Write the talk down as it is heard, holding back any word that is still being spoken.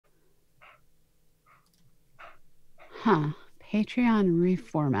Huh. Patreon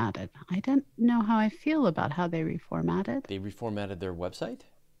reformatted. I don't know how I feel about how they reformatted. They reformatted their website?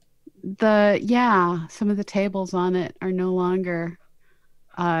 Yeah, some of the tables on it are no longer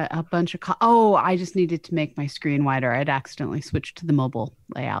a bunch of oh, I just needed to make my screen wider. I'd accidentally switched to the mobile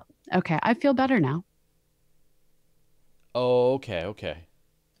layout. Okay, I feel better now. Oh, okay, okay.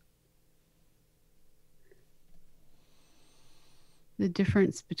 The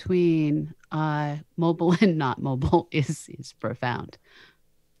difference between mobile and not mobile is profound,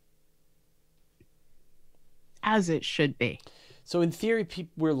 as it should be. So in theory,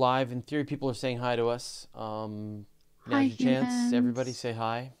 we're live. In theory, people are saying hi to us. Hi, Now's your chance. Everybody humans. say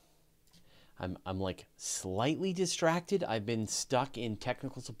hi. I'm like slightly distracted. I've been stuck in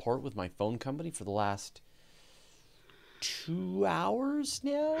technical support with my phone company for the last 2 hours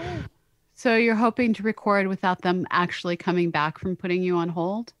now. So you're hoping to record without them actually coming back from putting you on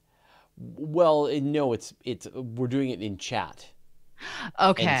hold? Well, no, it's we're doing it in chat. And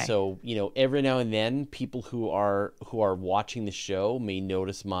Okay. so, every now and then people who are watching the show may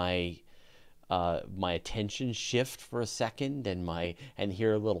notice my attention shift for a second and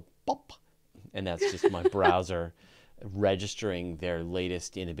hear a little pop, and that's just my browser registering their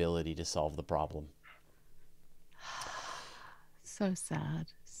latest inability to solve the problem. So sad.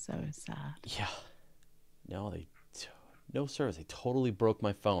 So sad. Yeah. No, no service. They totally broke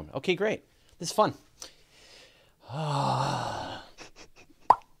my phone. Okay, great. This is fun.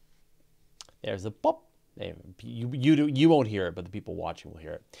 There's a pop. You won't hear it, but the people watching will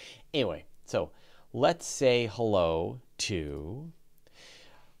hear it. Anyway, so let's say hello to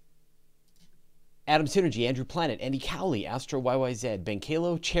Adam Synergy, Andrew Planet, Andy Cowley, Astro YYZ, Ben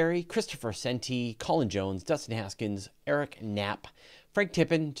Kalo, Cherry, Christopher Senti, Colin Jones, Dustin Haskins, Eric Knapp, Frank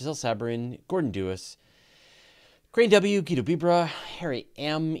Tippin, Giselle Sabrin, Gordon Dewis, Crane W, Guido Bibra, Harry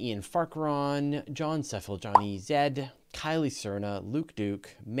M, Ian Farquharan, John Seffel, Johnny Z, Kylie Cerna, Luke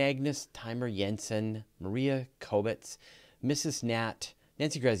Duke, Magnus Timer Jensen, Maria Kobetz, Mrs. Nat,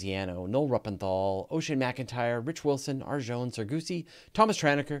 Nancy Graziano, Noel Ruppenthal, Ocean McIntyre, Rich Wilson, Arjone Sargusi, Thomas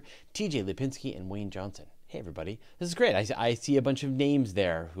Traneker, TJ Lipinski, and Wayne Johnson. Hey everybody, this is great. I see a bunch of names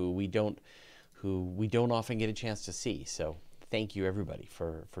there who we don't often get a chance to see. So thank you everybody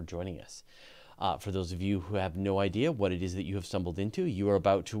for joining us. For those of you who have no idea what it is that you have stumbled into, you are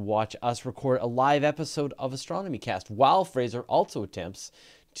about to watch us record a live episode of Astronomy Cast while Fraser also attempts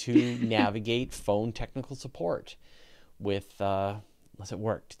to navigate phone technical support with, unless it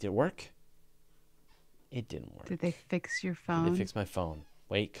worked. Did it work? It didn't Did work. they fix your Did they phone? fix my phone?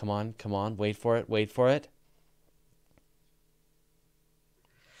 Wait, come on, come on. Wait for it, wait for it.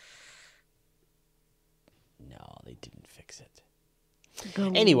 No, they didn't fix it.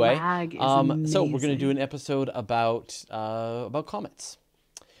 The Anyway, lag is so we're going to do amazing. an episode about comets.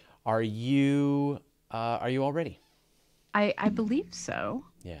 Are you all ready? I believe so.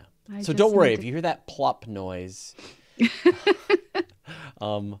 Yeah. I So don't just worry need if you hear that plop noise. to.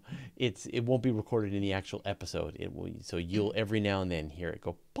 It won't be recorded in the actual episode. It will. So you'll every now and then hear it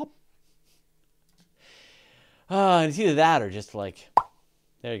go pop. And it's either that or just like,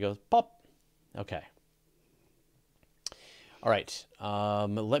 there it goes, pop. Okay. All right.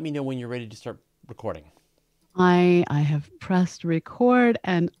 Let me know when you're ready to start recording. I have pressed record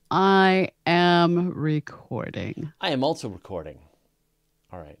and I am recording. I am also recording.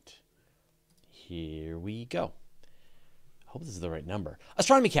 All right. Here we go. I hope this is the right number.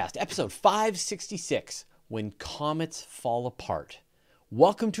 Astronomy Cast, episode 566, When Comets Fall Apart.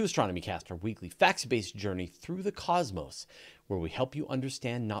 Welcome to Astronomy Cast, our weekly facts-based journey through the cosmos, where we help you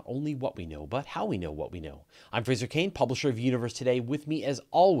understand not only what we know, but how we know what we know. I'm Fraser Cain, publisher of Universe Today. With me, as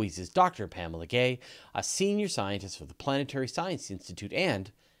always, is Dr. Pamela Gay, a senior scientist for the Planetary Science Institute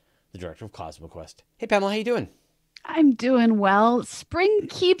and the director of CosmoQuest. Hey, Pamela, how you doing? I'm doing well. Spring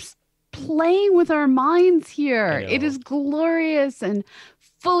keeps playing with our minds I here. It know. is glorious and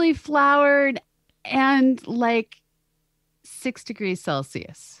fully flowered and like 6 degrees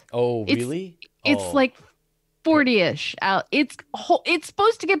Celsius. Oh, It's really? it's Oh, like 40-ish out. It's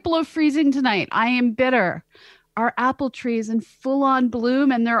supposed to get below freezing tonight. I am bitter. Our apple tree is in full on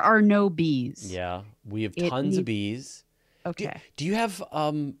bloom and there are no bees. yeah. We have It tons of needs bees. Do, okay. do you have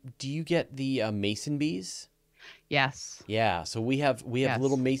do you get the mason bees? Yes. Yeah, so we have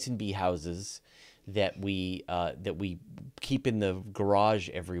little Yes. mason bee houses that we keep in the garage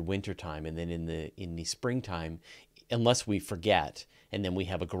every winter time, and then in the springtime, unless we forget, and then we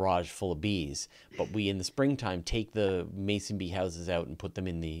have a garage full of bees. But we in the springtime take the mason bee houses out and put them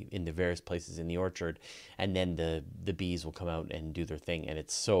in the various places in the orchard, and then the bees will come out and do their thing, and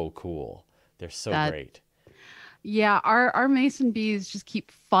it's so cool. They're so That great. Yeah, our mason bees just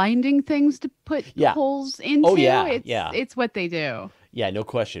keep finding things to put Yeah. holes Oh into. yeah, It's yeah. it's what they do. Yeah, no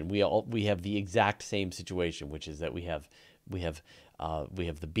question. We have the exact same situation, which is that we have we have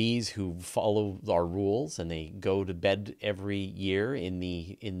the bees who follow our rules and they go to bed every year in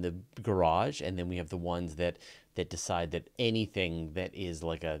the garage, and then we have the ones that decide that anything that is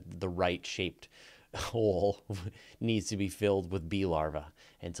like the right shaped hole needs to be filled with bee larvae.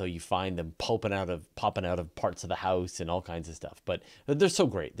 And so you find them popping out of parts of the house and all kinds of stuff. But they're so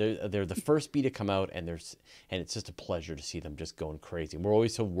great. They're the first bee to come out, and it's just a pleasure to see them just going crazy. And we're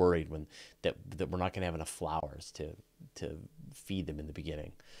always so worried that we're not going to have enough flowers to feed them in the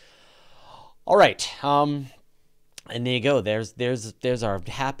beginning. All right. And there you go. There's our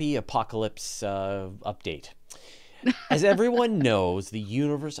happy apocalypse update. As everyone knows, the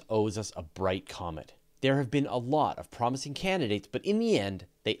universe owes us a bright comet. There have been a lot of promising candidates, but in the end,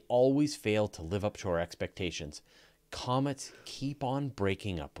 they always fail to live up to our expectations. Comets keep on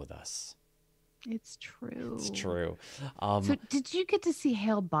breaking up with us. It's It's true. true. So did you get to see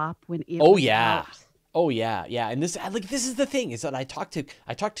Hale Bop when it Oh was yeah. out? Oh yeah, yeah. And this is the thing is that I talk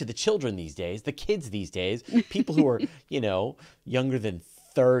to the children these days, the kids these days, people who are, younger than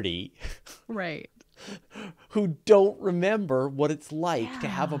 30 Right. who don't remember what it's like to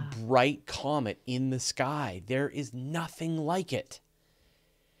have a Yeah. bright comet in the sky. There is nothing like it.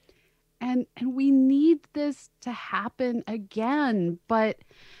 And we need this to happen again, but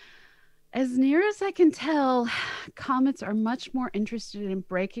as near as I can tell, comets are much more interested in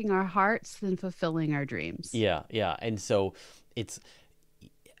breaking our hearts than fulfilling our dreams. Yeah, yeah. And so it's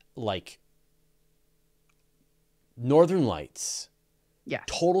like northern lights, Yes.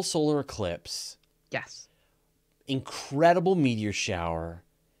 total solar eclipse, Yes. incredible meteor shower,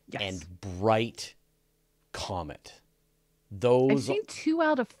 Yes. and bright comet. I've Those seen 2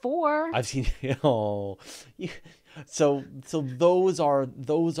 out of 4. I've seen. Oh, so those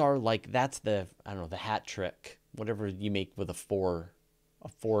are like that's the I don't know the hat trick, whatever you make with a four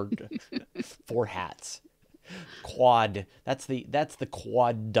four hats quad. That's the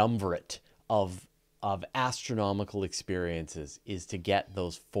quadumvirate of astronomical experiences is to get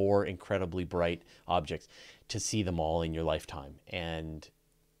those four incredibly bright objects to see them all in your lifetime. And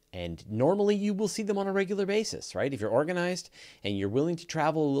normally you will see them on a regular basis, right? If you're organized and you're willing to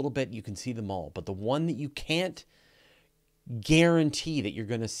travel a little bit, you can see them all. But the one that you can't guarantee that you're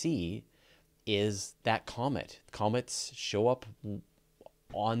going to see is that comet. Comets show up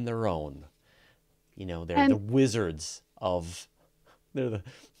on their own. They're the And wizards of they're the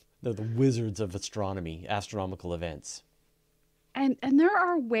they're the wizards of astronomy, astronomical events. and there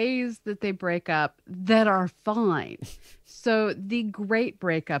are ways that they break up that are fine. So the great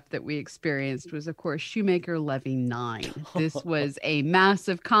breakup that we experienced was, of course, Shoemaker-Levy 9. This was a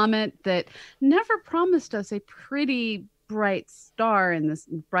massive comet that never promised us a pretty bright star in this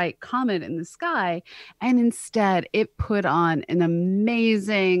bright comet in the sky, and instead it put on an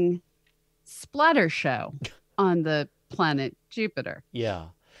amazing splatter show on the planet Jupiter. Yeah.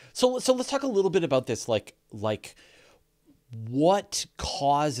 So let's talk a little bit about this like what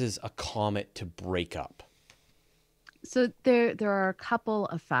causes a comet to break up? So there are a couple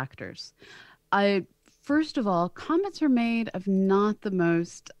of factors. I First of all, comets are made of not the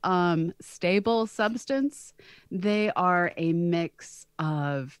most stable substance. They are a mix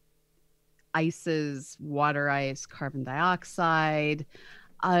of ices, water ice, carbon dioxide,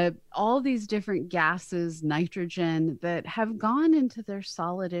 all these different gases, nitrogen that have gone into their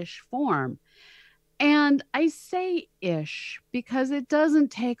solidish form. And I say ish because it doesn't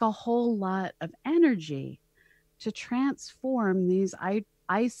take a whole lot of energy to transform these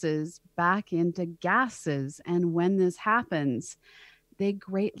ices back into gases. And when this happens, they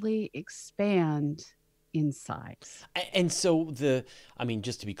greatly expand in size. And so I mean,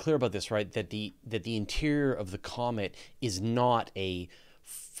 just to be clear about this, right? That the interior of the comet is not a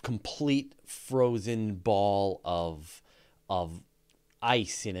complete frozen ball of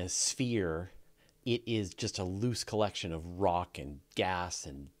ice in a sphere. It is just a loose collection of rock and gas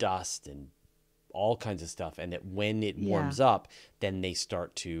and dust and all kinds of stuff. And that when it Yeah. warms up, then these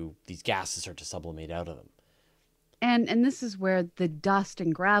gases start to sublimate out of them. And this is where the dust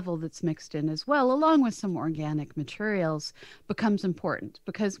and gravel that's mixed in as well, along with some organic materials, becomes important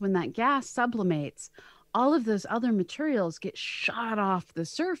because when that gas sublimates, all of those other materials get shot off the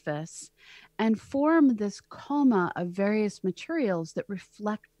surface and form this coma of various materials that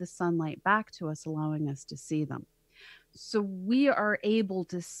reflect the sunlight back to us, allowing us to see them. So we are able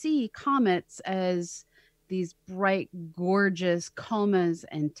to see comets as these bright, gorgeous comas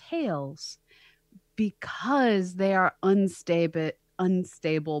and tails because they are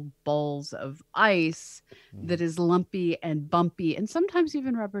unstable balls of ice that is lumpy and bumpy and sometimes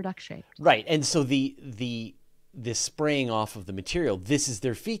even rubber duck shaped. Right. And so the spraying off of the material, this is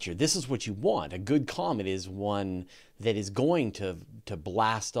their feature. This is what you want. A good comet is one that is going to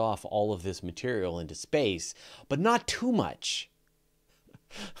blast off all of this material into space, but not too much.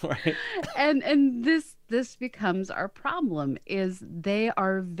 Right? And this becomes our problem is they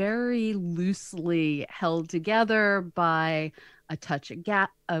are very loosely held together by a touch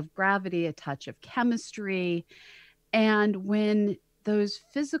of gravity, a touch of chemistry. And when those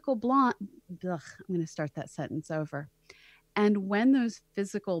physical I'm going to start that sentence over. And when those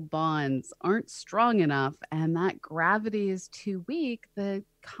physical bonds aren't strong enough and that gravity is too weak, the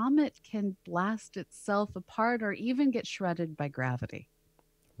comet can blast itself apart or even get shredded by gravity.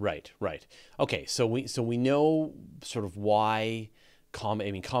 Right, right. Okay, so we know sort of why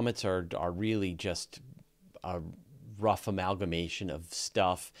comets are really just a rough amalgamation of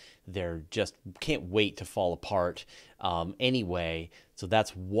stuff. They're just can't wait to fall apart anyway. So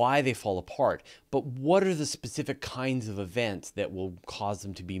that's why they fall apart. But what are the specific kinds of events that will cause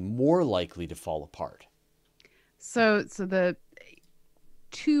them to be more likely to fall apart? So the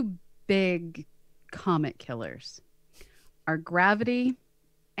two big comet killers are gravity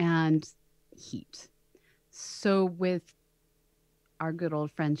and heat. So with our good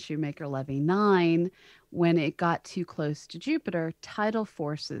old friend Shoemaker Levy 9, when it got too close to Jupiter, tidal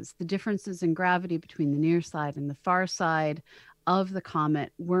forces, the differences in gravity between the near side and the far side of the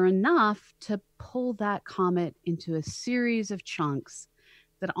comet were enough to pull that comet into a series of chunks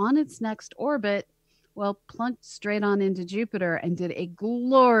that on its next orbit, well, plunked straight on into Jupiter and did a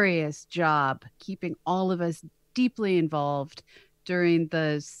glorious job keeping all of us deeply involved during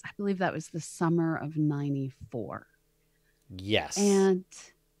I believe that was the summer of 94. Yes. And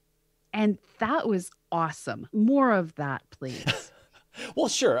that was awesome. More of that, please. Well,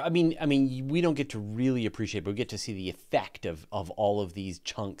 sure. I mean, we don't get to really appreciate, but we get to see the effect of all of these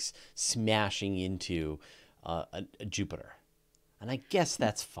chunks smashing into a Jupiter, and I guess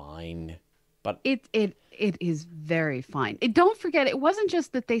that's fine. But It is very fine. Don't forget, it wasn't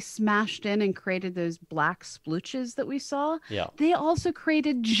just that they smashed in and created those black splooches that we saw. yeah, They also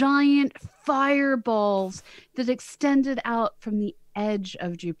created giant fireballs that extended out from the edge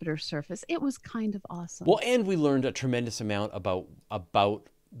of Jupiter's surface. It was kind of awesome. well, and we learned a tremendous amount about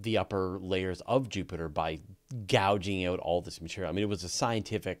the upper layers of Jupiter by gouging out all this material. I mean, it was a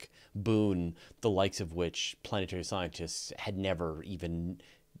scientific boon, the likes of which planetary scientists had never even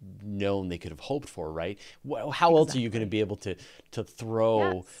known they could have hoped for, right? How else are you going to be able to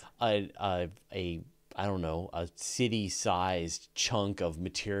throw Yes. a I don't know, a city-sized chunk of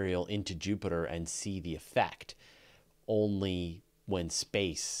material into Jupiter and see the effect? Only when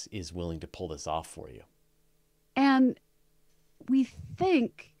space is willing to pull this off for you. And we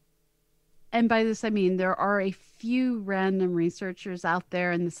think, and by this I mean there are a few random researchers out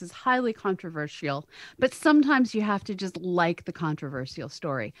there, and this is highly controversial, but sometimes you have to just like the controversial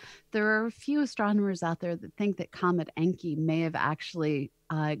story. There are a few astronomers out there that think that Comet Encke may have actually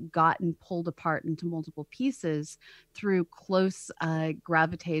gotten pulled apart into multiple pieces through close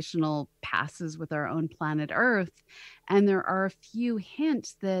gravitational passes with our own planet Earth. And there are a few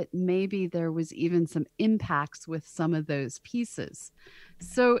hints that maybe there was even some impacts with some of those pieces.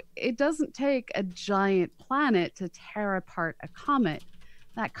 So it doesn't take a giant planet to tear apart a comet.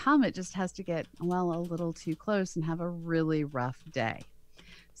 That comet just has to get, well, a little too close and have a really rough day.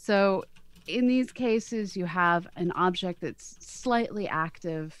 So in these cases, you have an object that's slightly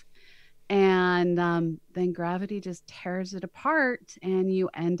active, and then gravity just tears it apart, and you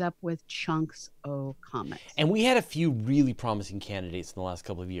end up with chunks o comets. And we had a few really promising candidates in the last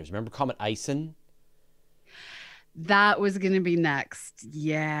couple of years. Remember Comet Ison? That was going to be next.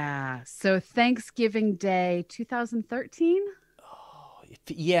 Yeah. So Thanksgiving Day 2013.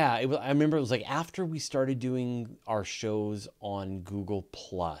 Yeah, I remember it was like after we started doing our shows on Google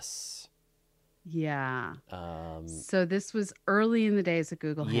Plus. Yeah. Um, So this was early in the days of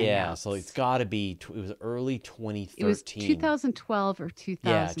Google yeah, so it's Hangouts. got to be, it was early It was 2013. 2012 or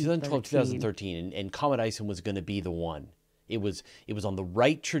Yeah, 2012, 2013. 2013, and Comet Ison was going to be the one. It was on the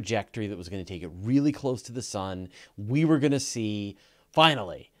right trajectory that was going to take it really close to the sun. We were going to see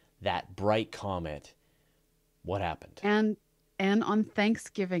finally that bright comet. What happened? And on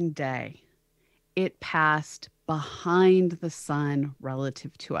Thanksgiving Day, it passed behind the sun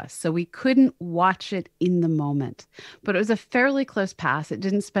relative to us. So we couldn't watch it in the moment, but it was a fairly close pass. It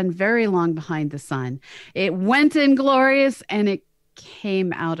didn't spend very long behind the sun. It went in glorious and it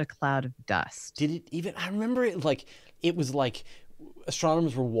came out a cloud of dust. Did it even? I remember it like it was like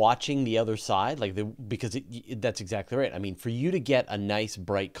astronomers were watching the other side, like because that's exactly right. I mean, for you to get a nice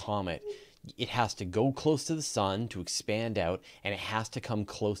bright comet, it has to go close to the sun to expand out, and it has to come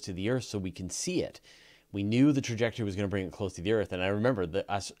close to the Earth so we can see it. We knew the trajectory was going to bring it close to the Earth, and I remember that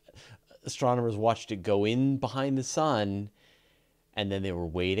us astronomers watched it go in behind the sun, and then they were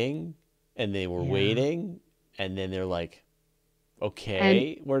waiting, and they were Yeah. waiting, and then they're like, And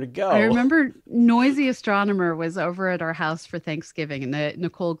 "Okay, where to I go?" remember Noisy Astronomer was over at our house for Thanksgiving, and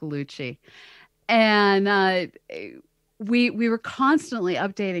Nicole Gallucci. And we were constantly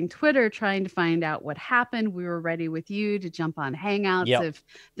updating Twitter, trying to find out what happened. We were ready with you to jump on Hangouts Yep. if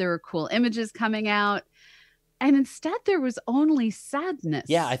there were cool images coming out. And instead, there was only Yeah, I sadness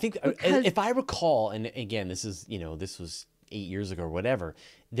think because if I recall, and again, this was 8 years ago or whatever,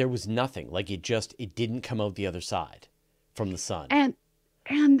 there was nothing. Like it didn't come out the other side from the sun. and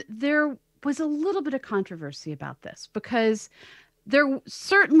and there was a little bit of controversy about this because there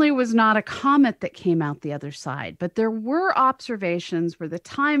certainly was not a comet that came out the other side, but there were observations where the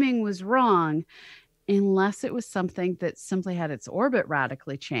timing was wrong unless it was something that simply had its orbit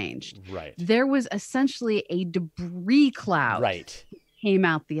radically changed. Right. There was essentially a debris cloud Right. that came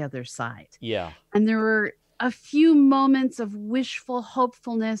out the other side. Yeah. And there were a few moments of wishful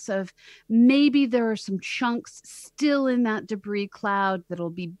hopefulness of maybe there are some chunks still in that debris cloud that'll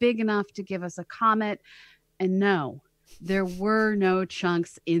be big enough to give us a comet. And no, there were no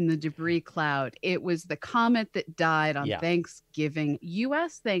chunks in the debris cloud. It was the comet that died on Yeah. Thanksgiving,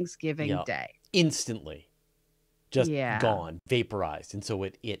 US Thanksgiving Yeah. Day. Instantly, just Yeah. gone, vaporized, and so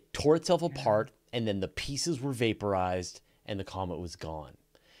it tore itself Yeah. apart, and then the pieces were vaporized, and the comet was gone.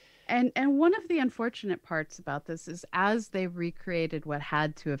 And one of the unfortunate parts about this is as they recreated what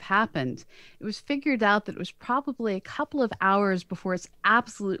had to have happened, it was figured out that it was probably a couple of hours before its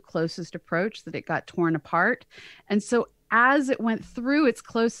absolute closest approach that it got torn apart. And so as it went through its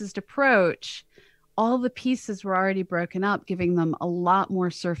closest approach, all the pieces were already broken up, giving them a lot more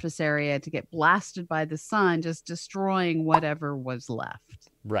surface area to get blasted by the sun, just destroying whatever was left.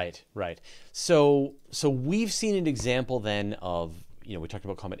 Right. Right. So we've seen an example then of, we talked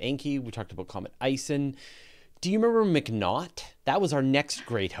about Comet Encke, we talked about Comet Ison. Do you remember McNaught? That was our next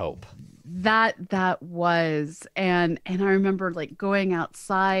great hope. That was, and I remember like going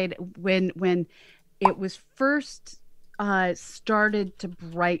outside when it was first started to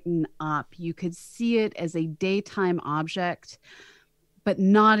brighten up. You could see it as a daytime object, but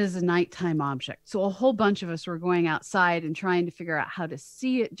not as a nighttime object. So a whole bunch of us were going outside and trying to figure out how to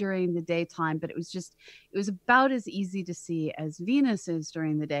see it during the daytime, but it was about as easy to see as Venus is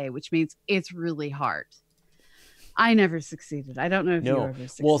during the day, which means it's really hard. I never succeeded. I don't know if you No. ever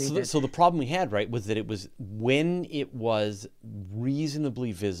Well, succeeded. so the problem we had, right, was that it was when it was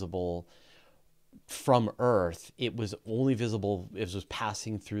reasonably visible from Earth, it was only visible if it was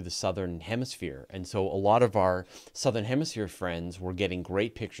passing through the southern hemisphere. And so a lot of our southern hemisphere friends were getting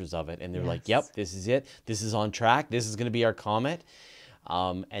great pictures of it. And they're like, Yes. yep, this is it. This is on track. This is going to be our comet.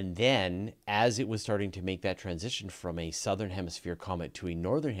 And then as it was starting to make that transition from a southern hemisphere comet to a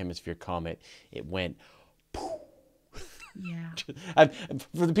northern hemisphere comet, it went Yeah.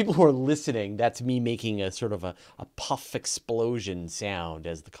 for the people who are listening, that's me making a sort of a puff explosion sound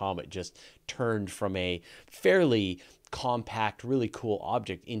as the comet just turned from a fairly compact, really cool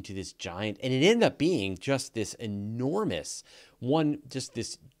object into this giant, and it ended up being just this enormous one, just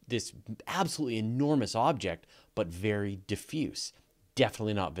this absolutely enormous object, but very diffuse,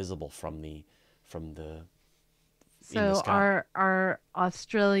 definitely not visible from the in the So sky. our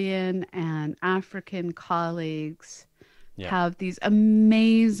Australian and African colleagues Yeah, have these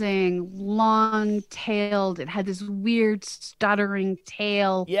amazing long-tailed, it had this weird stuttering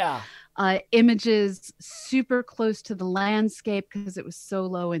tail, yeah, images super close to the landscape because it was so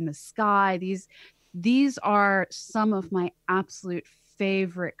low in the sky. These are some of my absolute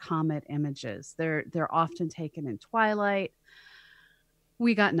favorite comet images. They're often taken in twilight.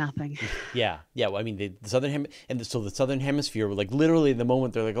 We got nothing. yeah. Well, I mean, the southern so the southern hemisphere were like literally the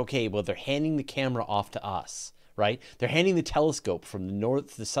moment they're like, okay, well, they're handing the camera off to us, right? They're handing the telescope from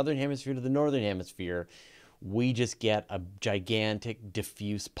the southern hemisphere to the northern hemisphere. We just get a gigantic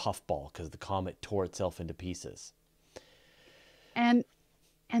diffuse puffball because the comet tore itself into pieces. And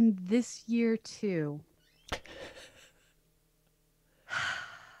and this year too,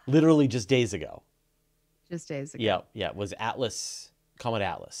 Literally just days ago. just days ago. Yeah. It was Comet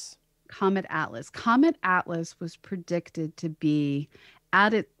Atlas. Comet Atlas. Comet Atlas was predicted to be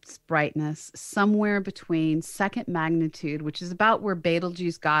at its brightness somewhere between second magnitude, which is about where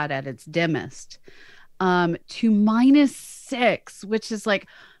Betelgeuse got at its dimmest, to -6, which is like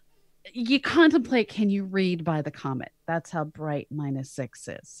you contemplate, can you read by the comet? That's how bright -6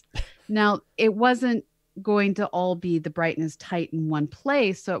 is. Now, it wasn't going to all be the brightness tight in one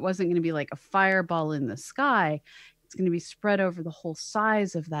place. So it wasn't going to be like a fireball in the sky. It's going to be spread over the whole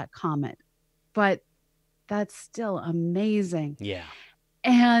size of that comet. But that's still amazing. Yeah.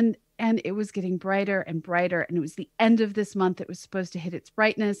 And it was getting brighter and brighter. And it was the end of this month. It was supposed to hit its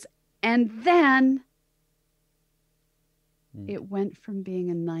brightness. And then it went from being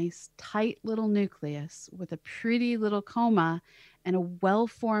a nice, tight little nucleus with a pretty little coma and a well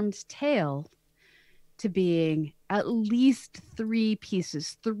formed tail to being at least three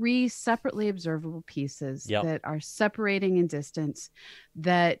pieces, three separately observable pieces Yep. that are separating in distance,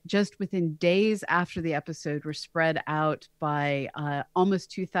 that just within days after the episode were spread out by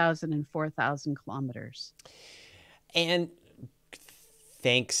almost 2,000 and 4,000 kilometers. And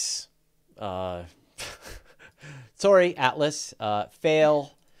thanks. Sorry, Atlas.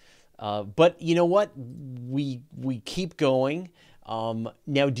 Fail. But you know what? We keep going.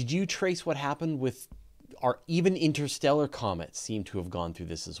 Now, did you trace what happened with our even interstellar comets? Seem to have gone through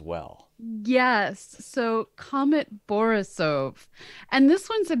this as well. Yes. So, Comet Borisov. And this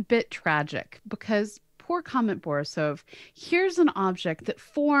one's a bit tragic because poor Comet Borisov, here's an object that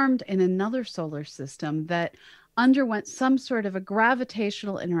formed in another solar system that underwent some sort of a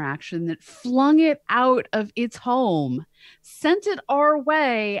gravitational interaction that flung it out of its home, sent it our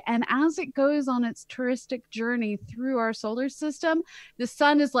way. And as it goes on its touristic journey through our solar system, the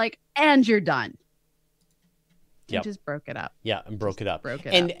sun is like, and you're done. Yep. Just broke it up. Yeah, and broke it up. Broke it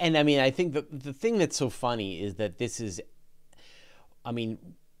and up. I mean, I think the thing that's so funny is that this is, I mean,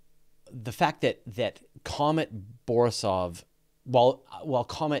 the fact that Comet Borisov, while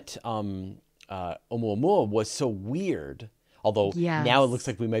Comet Oumuamua was so weird, although now it looks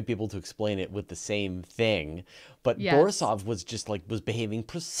like we might be able to explain it with the same thing, but Borisov was just like, was behaving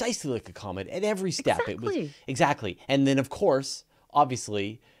precisely like a comet at every step. Exactly. It was exactly. And then of course,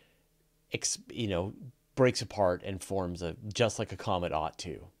 obviously, breaks apart and forms just like a comet ought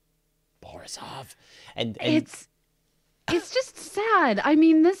to. Borisov. And it's just sad. I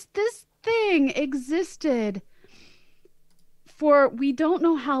mean, this thing existed for we don't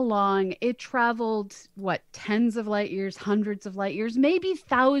know how long. It traveled, what, tens of light years, hundreds of light years, maybe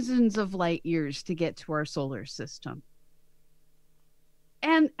thousands of light years to get to our solar system.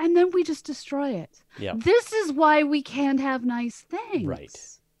 And then we just destroy it. Yep. This is why we can't have nice things.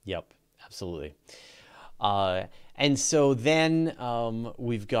 Right. Yep. Absolutely. And so then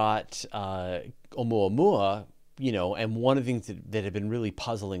we've got Oumuamua, and one of the things that have been really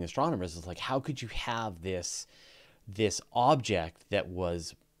puzzling astronomers is like, how could you have this object that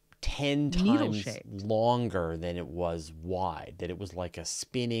was 10 times longer than it was wide, that it was like a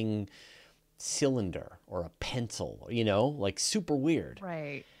spinning cylinder or a pencil, like super weird.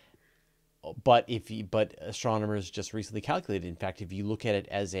 Right. But astronomers just recently calculated, in fact, if you look at it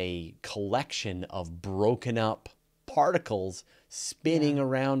as a collection of broken up particles spinning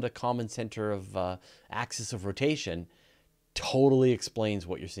around a common center of axis of rotation, totally explains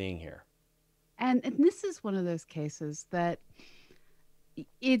what you're seeing here. And this is one of those cases that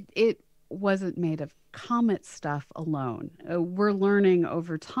it wasn't made of comet stuff alone. We're learning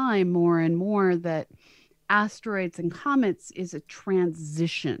over time more and more that asteroids and comets is a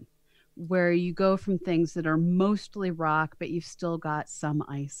transition where you go from things that are mostly rock, but you've still got some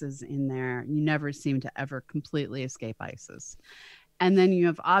ices in there. You never seem to ever completely escape ices. And then you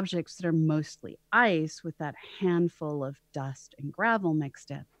have objects that are mostly ice with that handful of dust and gravel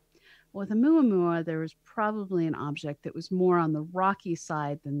mixed in. With Oumuamua, there was probably an object that was more on the rocky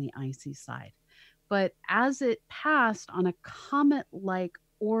side than the icy side. But as it passed on a comet-like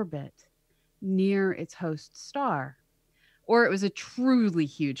orbit near its host star, or it was a truly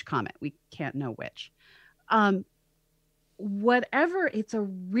huge comet, we can't know which, whatever its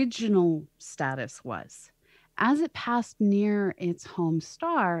original status was, as it passed near its home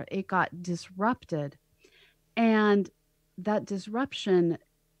star, it got disrupted. And that disruption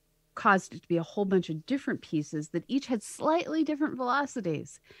caused it to be a whole bunch of different pieces that each had slightly different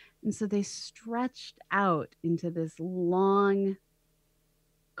velocities. And so they stretched out into this long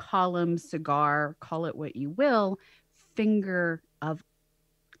column, cigar, call it what you will, finger of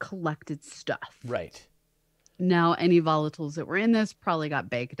collected stuff. Right. Now, any volatiles that were in this probably got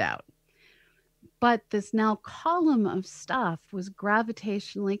baked out. But this now column of stuff was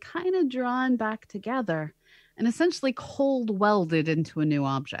gravitationally kind of drawn back together and essentially cold welded into a new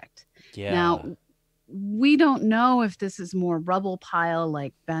object. Yeah. Now, we don't know if this is more rubble pile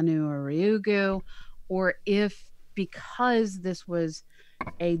like Bennu or Ryugu, or if because this was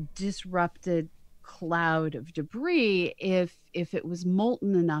a disrupted cloud of debris if it was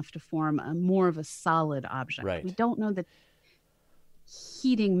molten enough to form a more of a solid object. We Right. don't know the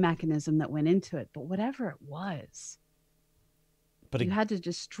heating mechanism that went into it, but whatever it was, But you had to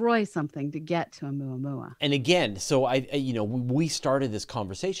destroy something to get to a Muamua. and again, so we started this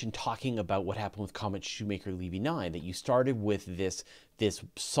conversation talking about what happened with Comet Shoemaker-Levy 9, that you started with this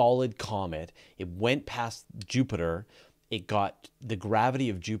solid comet. It went past Jupiter. It got the gravity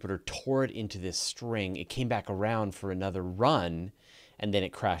of Jupiter, tore it into this string. It came back around for another run, and then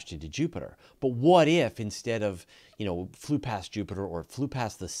it crashed into Jupiter. But what if instead of, flew past Jupiter or flew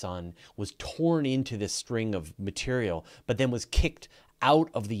past the sun, was torn into this string of material, but then was kicked out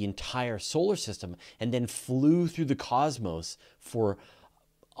of the entire solar system and then flew through the cosmos for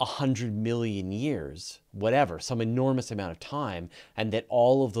 100 million years, whatever, some enormous amount of time, and that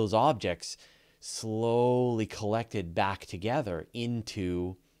all of those objects slowly collected back together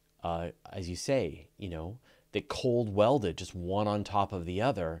into, as you say, that cold welded, just one on top of the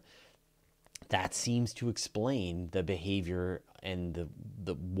other. That seems to explain the behavior and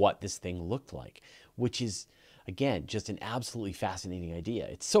the what this thing looked like, which is, again, just an absolutely fascinating idea.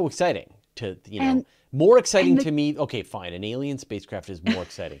 It's so exciting to, And more exciting the to me. Okay, fine, an alien spacecraft is more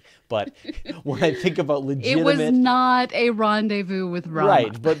exciting, but when I think about it was legitimate, not a rendezvous with Rama.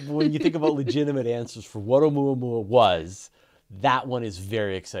 right, but when you think about legitimate answers for what Oumuamua was, that one is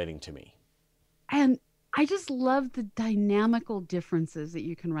very exciting to me. And I just love the dynamical differences that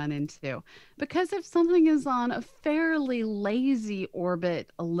you can run into. Because if something is on a fairly lazy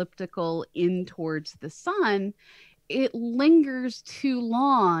orbit, elliptical in towards the sun, it lingers too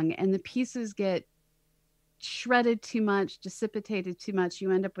long and the pieces get shredded too much, dissipated too much.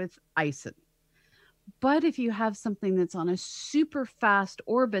 You end up with icing. But if you have something that's on a super fast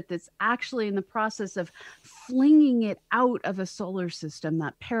orbit that's actually in the process of flinging it out of a solar system,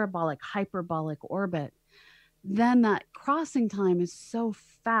 that parabolic, hyperbolic orbit, then that crossing time is so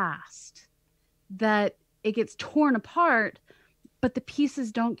fast that it gets torn apart, but the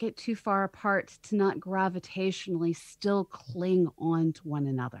pieces don't get too far apart to not gravitationally still cling on to one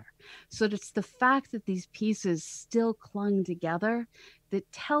another. So it's the fact that these pieces still clung together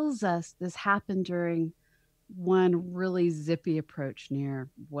that tells us this happened during one really zippy approach near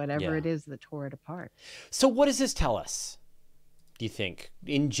whatever Yeah. it is that tore it apart. So what does this tell us, do you think,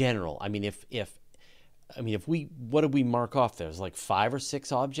 in general? I mean, if we, what did we mark off? There's like 5 or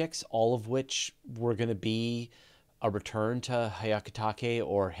 6 objects, all of which were going to be a return to Hyakutake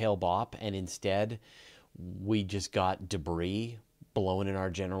or Hale-Bopp, and instead we just got debris blowing in our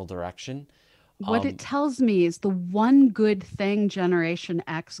general direction. What it tells me is the one good thing Generation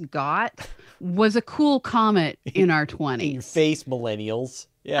X got was a cool comet in our In your 20s. face, millennials.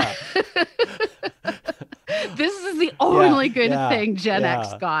 Yeah. This is the Yeah, only good yeah, thing Gen X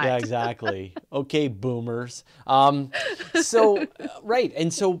yeah, got. yeah, exactly. Okay, boomers. So right,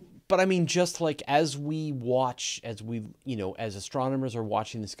 and so, but I mean, just like as we watch, as we, as astronomers are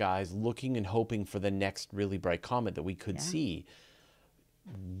watching the skies, looking and hoping for the next really bright comet that we could Yeah. see,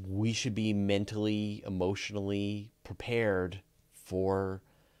 we should be mentally, emotionally prepared for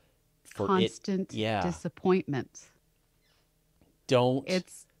it. Constant Yeah, disappointment. don't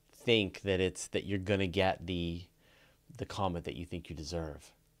It's think that you're gonna get the comet that you think you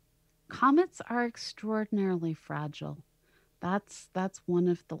deserve. Comets are extraordinarily fragile. That's one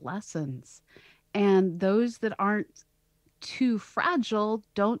of the lessons. And those that aren't too fragile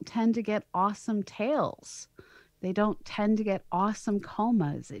don't tend to get awesome tails. They don't tend to get awesome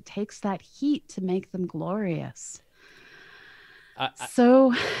comas. It takes that heat to make them glorious. I, I,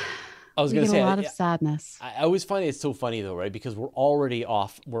 So I was we gonna get a say, lot of sadness. I always find it's so funny though, right? Because we're already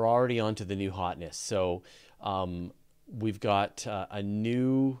onto the new hotness. So we've got a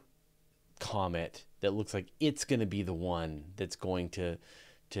new comet that looks like it's going to be the one that's going to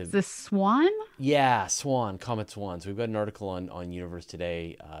Is this Swan? yeah, Comet Swan. So we've got an article on Universe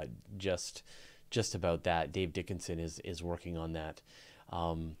Today just about that. Dave Dickinson is working on that.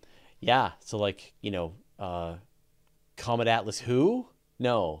 Yeah, so like, Comet Atlas who?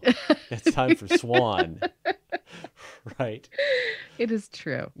 No, it's time for Swan. Right. It is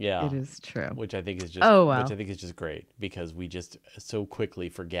true. Yeah. It is true. Which I think is just Oh, well. which I think is just great because we just so quickly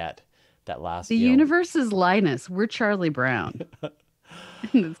forget that last, The universe is Linus. We're Charlie Brown.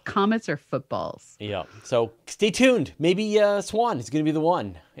 And the comets are footballs. yeah. So stay tuned. Maybe Swan is going to be the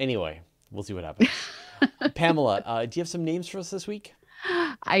one. Anyway, we'll see what happens. Pamela, do you have some names for us this week?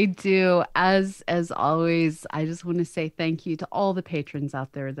 I do. As always, I just want to say thank you to all the patrons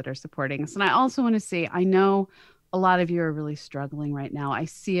out there that are supporting us. And I also want to say, I know a lot of you are really struggling right now. I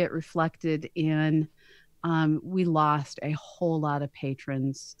see it reflected in we lost a whole lot of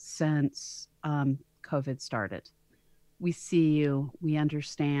patrons since COVID started. We see you. We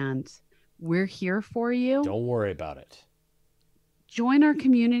understand. We're here for you. Don't worry about it. Join our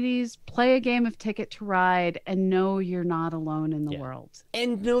communities, play a game of Ticket to Ride, and know you're not alone in the Yeah. world.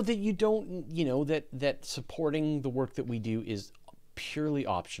 And know that you don't, that supporting the work that we do is purely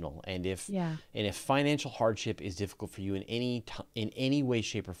optional. And if financial hardship is difficult for you in any way,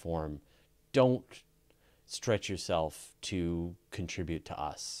 shape, or form, don't stretch yourself to contribute to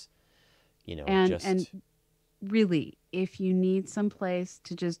us. And really, if you need some place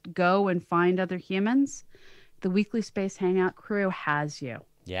to just go and find other humans, the Weekly Space Hangout crew has you.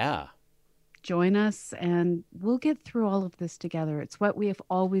 Yeah. Join us and we'll get through all of this together. It's what we have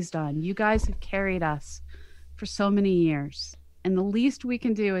always done. You guys have carried us for so many years. And the least we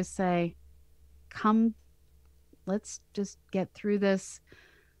can do is say, come, let's just get through this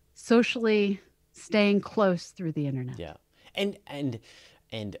socially, staying close through the internet. Yeah. And I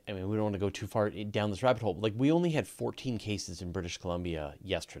mean, we don't want to go too far down this rabbit hole. Like, we only had 14 cases in British Columbia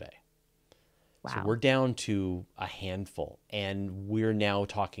yesterday. Wow. So we're down to a handful, and we're now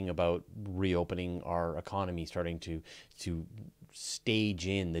talking about reopening our economy, starting to stage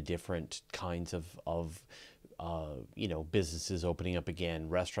in the different kinds of businesses opening up again,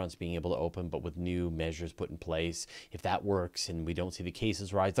 restaurants being able to open, but with new measures put in place. If that works and we don't see the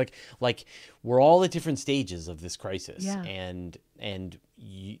cases rise, like we're all at different stages of this crisis. Yeah. And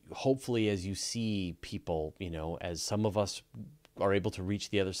hopefully, as you see people, as some of us are able to reach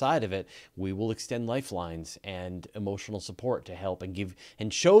the other side of it, we will extend lifelines and emotional support to help and give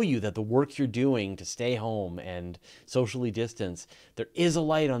and show you that the work you're doing to stay home and socially distance, there is a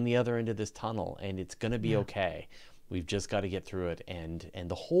light on the other end of this tunnel, and it's going to be okay. We've just got to get through it, and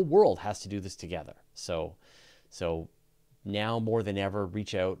the whole world has to do this together. So now more than ever,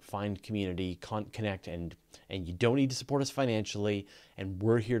 reach out, find community, connect, and you don't need to support us financially, and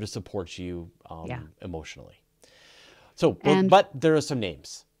we're here to support you emotionally. So, but there are some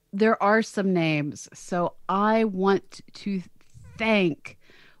names. There are some names. So I want to thank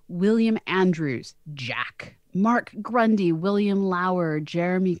William Andrews, Jack, Mark Grundy, William Lauer,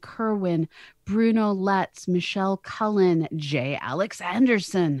 Jeremy Kerwin, Bruno Letts, Michelle Cullen, J. Alex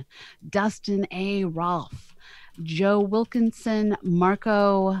Anderson, Dustin A. Rolfe, Joe Wilkinson,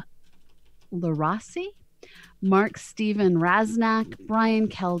 Marco Larossi, Mark Stephen Raznak, Brian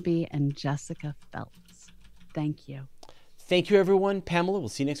Kelby, and Jessica Phelps. Thank you. Thank you, everyone. Pamela, we'll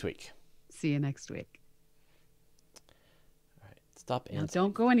see you next week. See you next week. All right, stop answering. Now,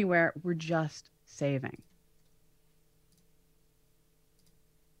 don't go anywhere. We're just saving.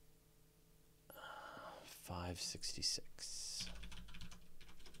 $5.66.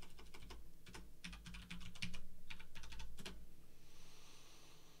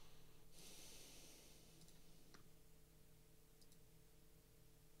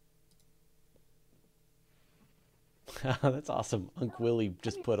 That's awesome. Unc Willie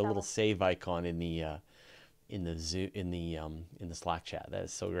just put a little save icon in the Slack chat. That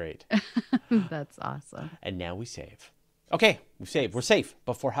is so great. That's awesome. And now we save. Okay, we saved. We're safe,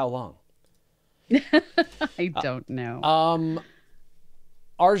 but for how long? I don't know.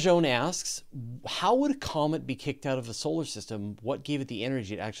 Arjone asks, how would a comet be kicked out of the solar system? What gave it the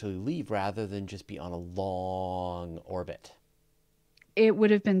energy to actually leave rather than just be on a long orbit? It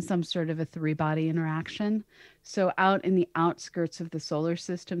would have been some sort of a three-body interaction. So out in the outskirts of the solar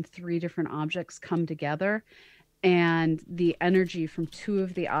system, three different objects come together, and the energy from two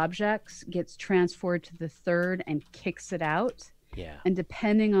of the objects gets transferred to the third and kicks it out. Yeah. And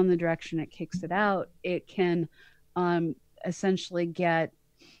depending on the direction it kicks it out, it can essentially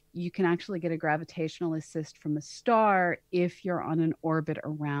you can actually get a gravitational assist from a star if you're on an orbit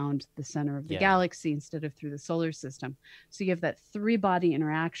around the center of the galaxy instead of through the solar system. So you have that three-body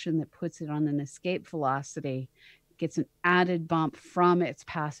interaction that puts it on an escape velocity, gets an added bump from its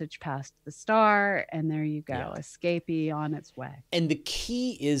passage past the star, and there you go, escapee on its way. And the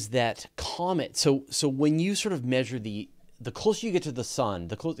key is that comet, so when you sort of measure the closer you get to the sun,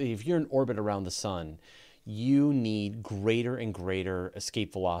 if you're in orbit around the sun, you need greater and greater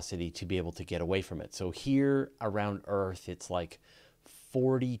escape velocity to be able to get away from it. So here around Earth, it's like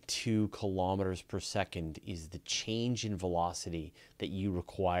 42 kilometers per second is the change in velocity that you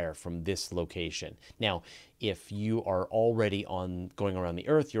require from this location. Now, if you are already going around the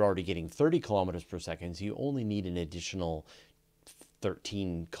Earth, you're already getting 30 kilometers per second, so you only need an additional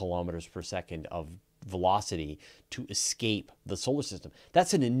 13 kilometers per second of velocity to escape the solar system.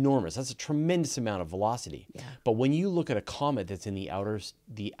 That's a tremendous amount of velocity. Yeah. But when you look at a comet that's in the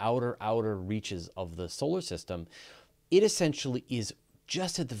outer reaches of the solar system, it essentially is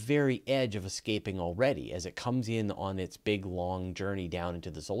just at the very edge of escaping already as it comes in on its big, long journey down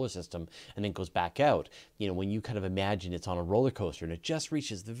into the solar system and then goes back out. You know, when you kind of imagine it's on a roller coaster and it just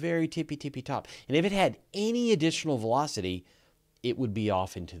reaches the very tippy top. And if it had any additional velocity, it would be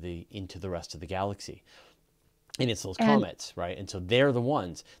off into the rest of the galaxy. And it's those And comets, right? And so they're the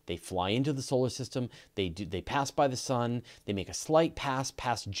ones. They fly into the solar system. They pass by the sun. They make a slight pass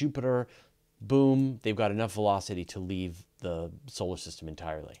past Jupiter. Boom, they've got enough velocity to leave the solar system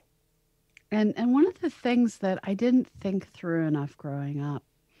entirely. and one of the things that I didn't think through enough growing up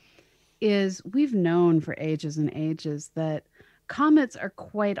is we've known for ages and ages that comets are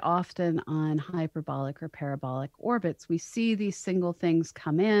quite often on hyperbolic or parabolic orbits. We see these single things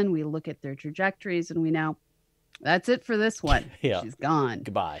come in, we look at their trajectories, and we know that's it for this one. Yeah, She's gone.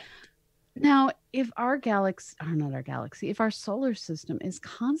 goodbye. Now, if our galaxy, or not our galaxy, if our solar system is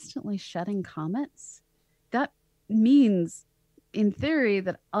constantly shedding comets, that means, in theory,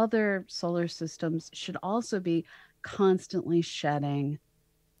 that other solar systems should also be constantly shedding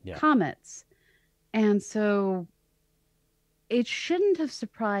Yeah, comets. And so it shouldn't have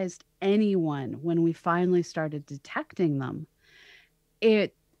surprised anyone when we finally started detecting them.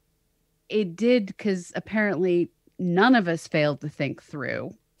 It it did because apparently none of us failed to think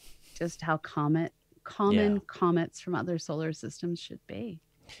through just how yeah. common comets from other solar systems should be.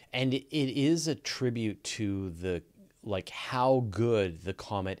 And it is a tribute to the, like, how good the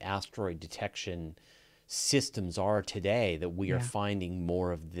comet asteroid detection systems are today that we are Yeah, finding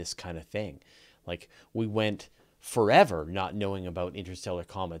more of this kind of thing. Like, we went forever not knowing about interstellar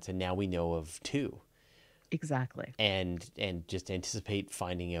comets, and now we know of two, exactly. and just anticipate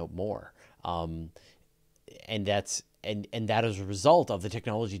finding out more. And that's and that is a result of the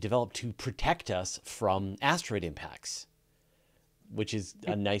technology developed to protect us from asteroid impacts, which is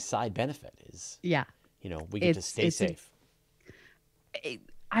a nice side benefit. Is, Yeah, you know, we get to it's stay it's a safe.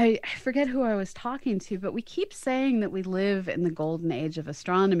 I forget who I was talking to, but we keep saying that we live in the golden age of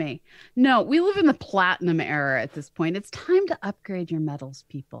astronomy. No, we live in the platinum era at this point. It's time to upgrade your metals,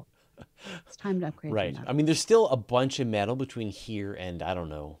 people. It's time to upgrade your Right. I mean, metals. there's still a bunch of metal between here and, I don't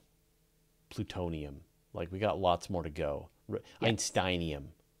know, plutonium. Like, we got lots more to go. Yes. Einsteinium,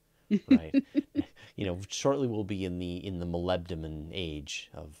 right? You know, shortly we'll be in the molybdenum age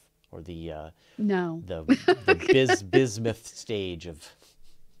of, or No. the the bismuth stage of.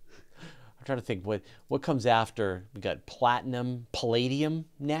 I'm trying to think what comes after. We got platinum, palladium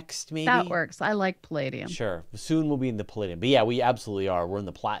next, That maybe. works. I like palladium. Sure. Soon we'll be in the palladium. But yeah, we absolutely are. We're in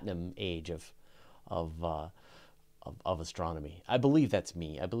the platinum age of uh, of astronomy. I believe that's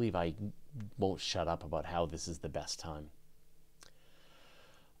me. I believe I won't shut up about how this is the best time.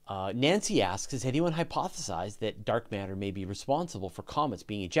 Nancy asks, has anyone hypothesized that dark matter may be responsible for comets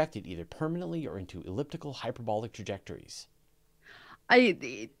being ejected either permanently or into elliptical hyperbolic trajectories?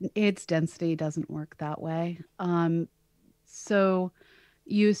 Its density doesn't work that way. So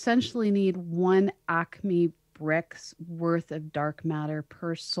you essentially need one Acme brick's worth of dark matter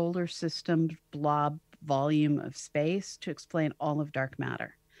per solar system blob volume of space to explain all of dark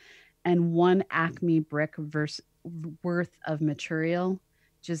matter. And one Acme brick worth of material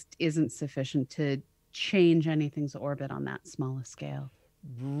just isn't sufficient to change anything's orbit on that small a scale.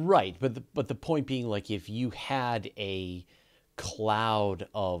 Right, but the point being, like, if you had a cloud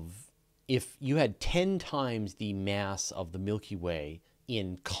of, if you had 10 times the mass of the Milky Way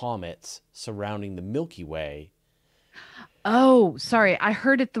in comets surrounding the Milky Way. Oh, sorry, I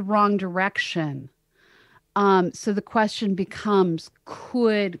heard it the wrong direction. So the question becomes,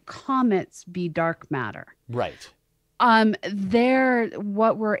 could comets be dark matter? Right. They're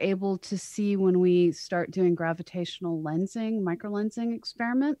what we're able to see when we start doing gravitational lensing, microlensing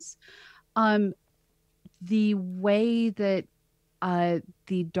experiments. Um, the way that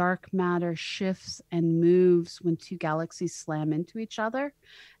the dark matter shifts and moves when two galaxies slam into each other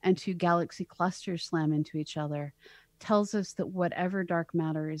and two galaxy clusters slam into each other tells us that whatever dark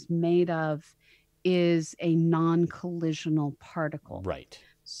matter is made of is a non collisional particle. Right.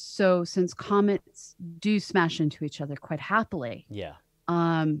 So, since comets do smash into each other quite happily, Yeah.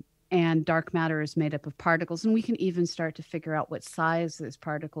 and dark matter is made up of particles, and we can even start to figure out what size those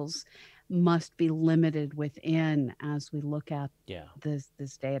particles must be limited within as we look at Yeah. this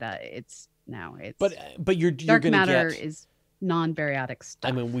data. It's now But it's you're dark going to matter get, is non-baryonic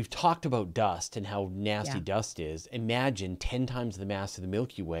I mean, stuff. we've talked about dust and how nasty Yeah. dust is. Imagine 10 times the mass of the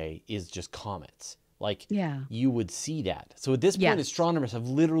Milky Way is just comets. Like, Yeah. you would see that. So at this point, Yes. astronomers have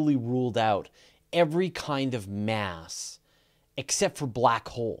literally ruled out every kind of mass except for black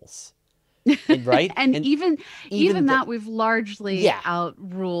holes. And right? And And even even the that we've largely yeah,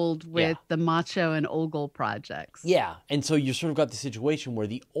 outruled yeah. with the Macho and Ogle projects. Yeah, and so you sort of got the situation where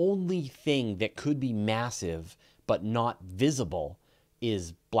the only thing that could be massive but not visible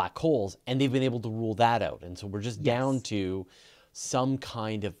is black holes, and they've been able to rule that out. And so we're just down Yes. to some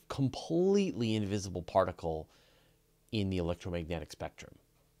kind of completely invisible particle in the electromagnetic spectrum,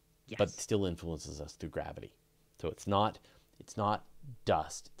 but Yes. still influences us through gravity. So it's not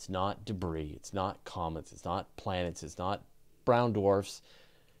dust, it's not debris, it's not comets, it's not planets, it's not brown dwarfs,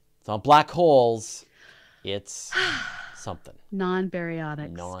 it's not black holes. It's something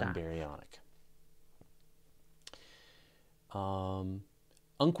Non-baryonic stuff. non-baryonic. Um,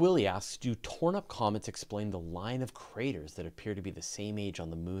 Unc Willie asks, do torn up comets explain the line of craters that appear to be the same age on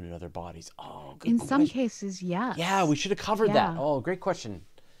the moon and other bodies? Oh, good In some question. cases, Yeah, we yes. should have covered that. Yeah. Oh, great question,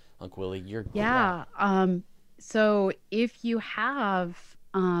 Unc Willie. Yeah. Yeah. So if you have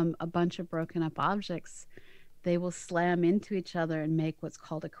a bunch of broken up objects, they will slam into each other and make what's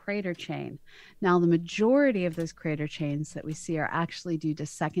called a crater chain. Now, the majority of those crater chains that we see are actually due to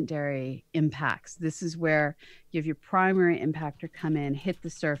secondary impacts. This is where you have your primary impactor come in, hit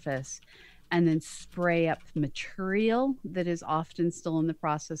the surface, and then spray up material that is often still in the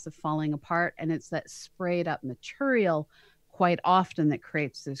process of falling apart. And it's that sprayed up material quite often that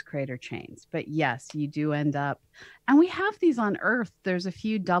creates those crater chains. But yes, you do end up, and we have these on Earth. There's a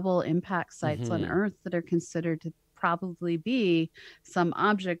few double impact sites on Mm-hmm. Earth that are considered to probably be some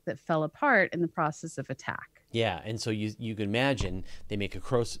object that fell apart in the process of attack. Yeah, and so you can imagine they make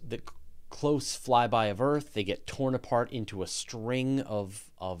close flyby of Earth. They get torn apart into a string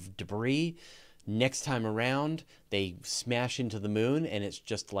of debris. Next time around, they smash into the moon, and it's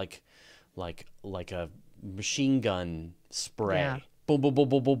just like a machine gun Yeah. spray. Boom, boom, boom,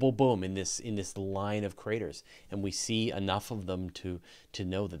 boom, boom, boom, boom in this line of craters, and we see enough of them to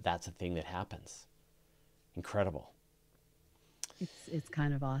know that that's a thing that happens. Incredible. It's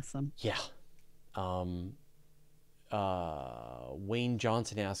kind of awesome. Yeah. Um, Wayne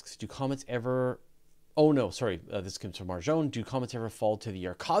Johnson asks, do comets ever... Oh, no, sorry. This comes from Marjon. Do comets ever fall to the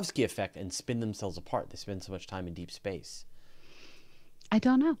Yarkovsky effect and spin themselves apart? They spend so much time in deep space. I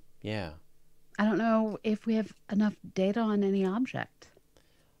don't know. Yeah. I don't know if we have enough data on any object.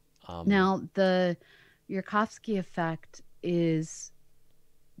 Um, Now, the Yarkovsky effect is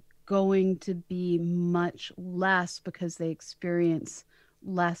going to be much less because they experience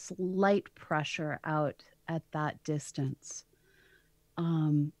less light pressure out at that distance.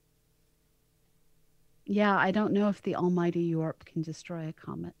 Um, yeah, I don't know if the almighty Yorp can destroy a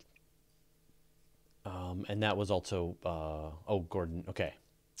comet. and that was also... oh, Gordon. Okay.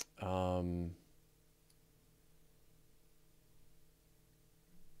 Um,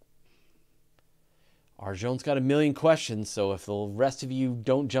 Arjon's got a million questions, so if the rest of you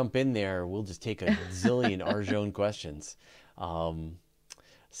don't jump in there, we'll just take a zillion Arjon questions. Um,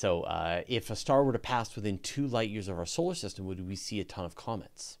 if a star were to pass within 2 light years of our solar system, would we see a ton of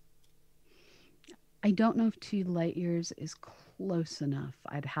comets? I don't know if 2 light years is close enough.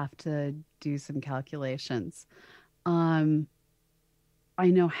 I'd have to do some calculations. Um, I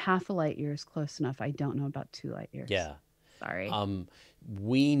know half a light year is close enough. I don't know about 2 light years. Yeah. Sorry. Um,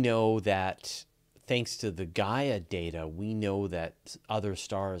 we know that thanks to the Gaia data, we know that other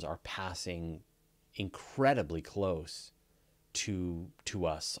stars are passing incredibly close to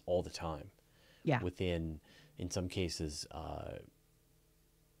us all the time. Yeah. Within, in some cases,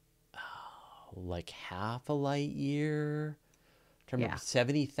 like half a light year. I'm trying to remember Yeah.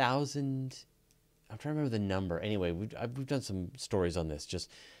 70,000. I'm trying to remember the number. Anyway, we've done some stories on this. Just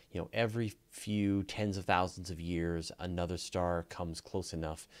every few tens of thousands of years, another star comes close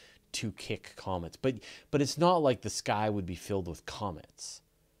enough to kick comets. But it's not like the sky would be filled with comets.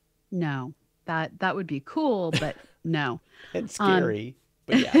 No. That would be cool, but no. It's Um scary,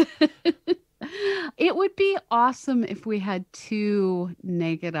 but yeah. it would be awesome if we had two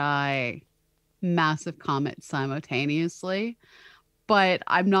naked eye massive comets simultaneously, but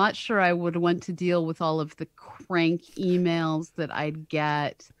I'm not sure I would want to deal with all of the crank emails that I'd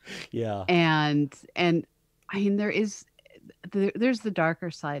get. Yeah. And I mean there's the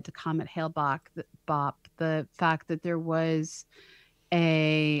darker side to Comet Hale-Bopp, the fact that there was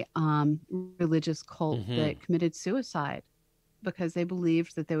a religious cult Mm-hmm. that committed suicide because they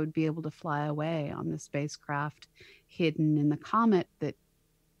believed that they would be able to fly away on the spacecraft hidden in the comet, that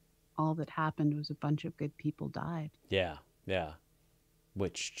all that happened was a bunch of good people died. Yeah. Yeah.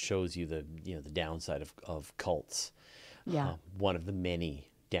 Which shows you the downside of cults. Yeah. One of the many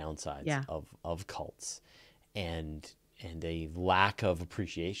downsides Yeah. of cults, and a lack of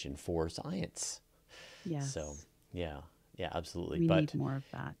appreciation for science. So Yes. yeah, Yeah, absolutely. We need But more of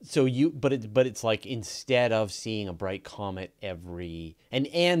that. so but it's like instead of seeing a bright comet every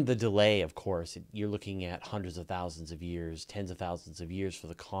and the delay, of course, you're looking at hundreds of thousands of years, tens of thousands of years for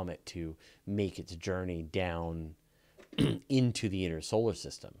the comet to make its journey down into the inner solar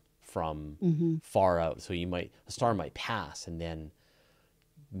system from Hmm. far out. So a star might pass, and then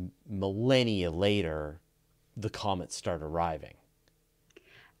millennia later, the comets start arriving.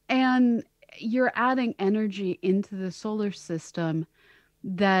 And you're adding energy into the solar system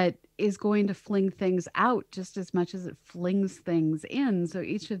that is going to fling things out just as much as it flings things in. So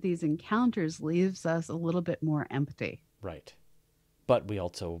each of these encounters leaves us a little bit more empty. Right. But we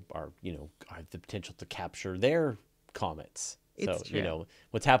also have the potential to capture their comets. So, It's true.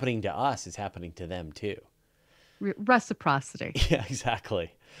 what's happening to us is happening to them too. Reciprocity. Yeah,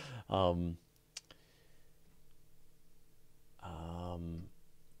 exactly. Um, um,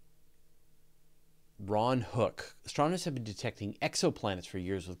 Ron Hook. Astronomers have been detecting exoplanets for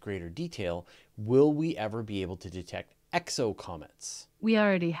years with greater detail. Will we ever be able to detect exocomets? We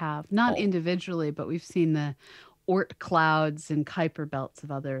already have, not Oh, individually, but we've seen the Oort clouds and Kuiper belts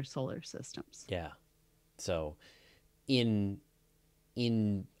of other solar systems. yeah. So, in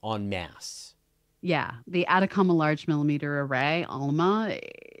en masse. Yeah, the Atacama Large Millimeter Array, ALMA,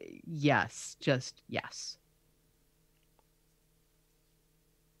 yes, just yes.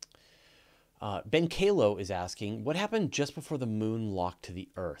 Ben Kalo is asking, what happened just before the moon locked to the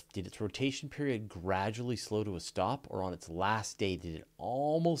Earth? Did its rotation period gradually slow to a stop, or on its last day, did it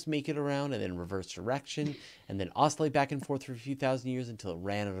almost make it around and then reverse direction and then oscillate back and forth for a few thousand years until it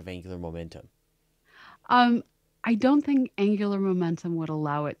ran out of angular momentum? Um, I don't think angular momentum would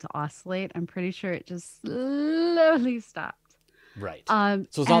allow it to oscillate. I'm pretty sure it just slowly stopped. Right. So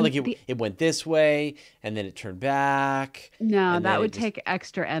it's not And like the it went this way and then it turned back no, and that then would it just, take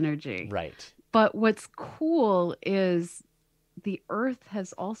extra energy. right. But what's cool is the Earth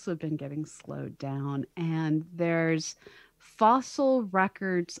has also been getting slowed down, and there's fossil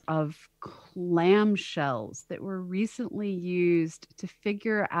records of clamshells that were recently used to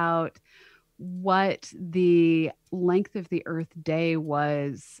figure out what the length of the Earth day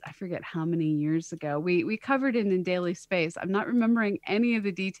was. I forget how many years ago. We covered it in Daily Space. I'm not remembering any of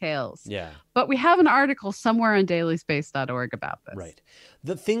the details, Yeah. but we have an article somewhere on dailyspace.org about this. Right.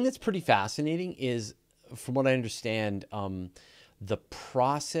 The thing that's pretty fascinating is, from what I understand, the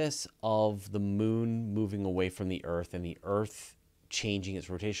process of the moon moving away from the Earth and the Earth changing its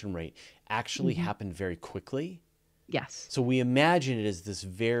rotation rate actually Mhm. happened very quickly. Yes. So we imagine it as this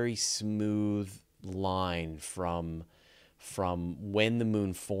very smooth line from when the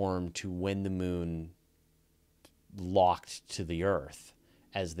moon formed to when the moon locked to the Earth,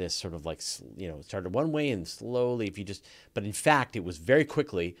 as this sort of like, it started one way and slowly, but in fact it was very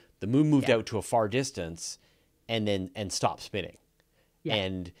quickly the moon moved Yeah. out to a far distance and stopped spinning, Yeah.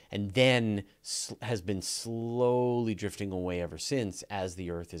 and then has been slowly drifting away ever since as the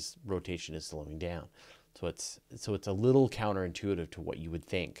Earth's rotation is slowing down. So it's a little counterintuitive to what you would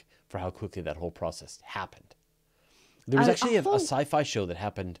think for how quickly that whole process happened. There was A actually a whole sci-fi show that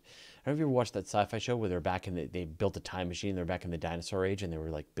happened. I don't know if you ever watched that sci-fi show where they're back they built a time machine. They're back in the dinosaur age, and they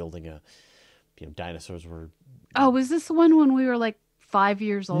were like building dinosaurs were. Oh, was this the one when we were like 5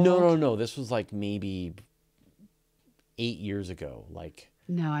 years No, no, old? no. This was like maybe 8 years ago. Like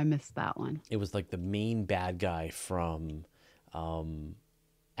No, I missed that one. it was like the main bad guy from um,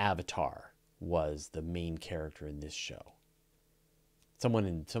 Avatar was the main character in this show. Someone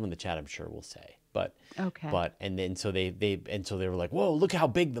in the chat, I'm sure, will say, Okay. and then so they were like, whoa, look how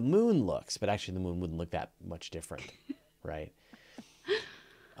big the moon looks, but actually the moon wouldn't look that much different, right?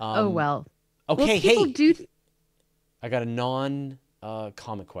 Oh, Um, well. Well, okay, people hey, do. I got a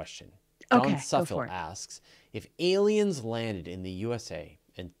comic question. John Okay, go Suffield for it. asks, if aliens landed in the USA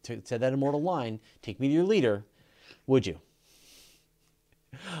and said that immortal line, "Take me to your leader," would you?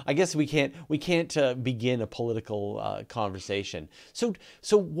 I guess we can't begin a political conversation. So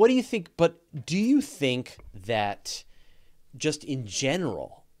what do you think? But do you think that just in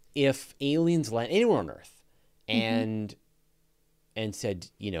general, if aliens land anywhere on Earth Hmm. and said,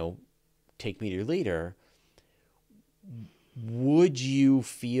 take me to your leader, would you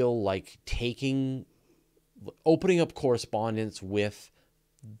feel like opening up correspondence with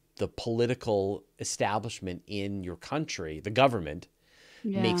the political establishment in your country, the government,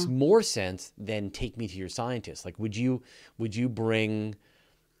 makes Yeah. more sense than take me to your scientist? Like, would you bring,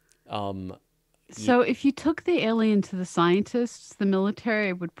 um, y- So if you took the alien to the scientists, the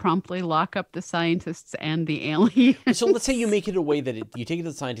military would promptly lock up the scientists and the so let's say you aliens. make it a way that you take it to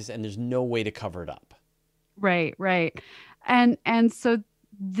the scientist and there's no way to cover it up. Right, right. And so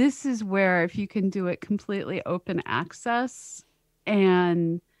this is where if you can do it completely open access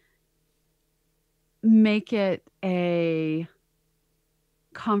and make it a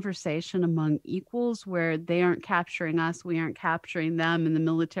conversation among equals where they aren't capturing us, we aren't capturing them, and the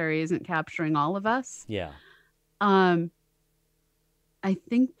military isn't capturing all of us. Yeah. Um, I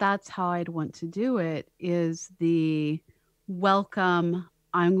think that's how I'd want to do it is the welcome.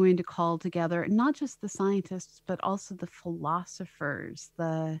 I'm going to call together not just the scientists, but also the philosophers,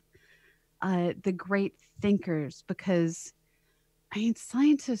 the great thinkers, because I mean,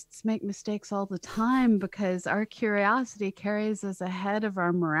 scientists make mistakes all the time because our curiosity carries us ahead of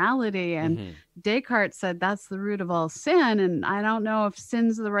our morality. And Hmm. Descartes said that's the root of all sin. And I don't know if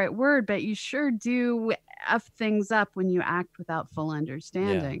sin's the right word, but you sure do F things up when you act without full Yeah.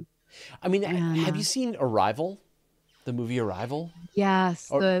 understanding. I mean, And have you seen Arrival, the movie Arrival? yes,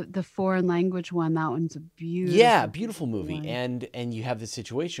 Or the foreign language one, that one's a yeah, beautiful, beautiful beautiful movie. one. And you have this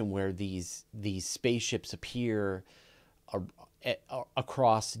situation where these spaceships appear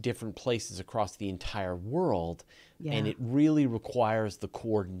across different places across the entire world, and Yeah. it really requires the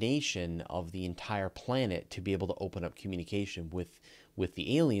coordination of the entire planet to be able to open up communication with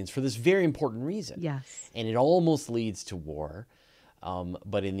the aliens for this very important reason. Yes. And it almost leads to war,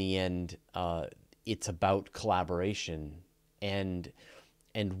 but in the end, it's about collaboration, and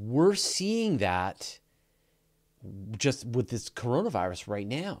we're seeing that just with this coronavirus right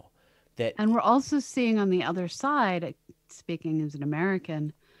now. That And we're also seeing on the other side, speaking as an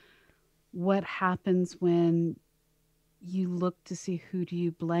American, what happens when you look to see who do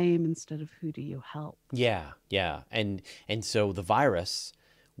you blame instead of who do you help. yeah, yeah, and so the virus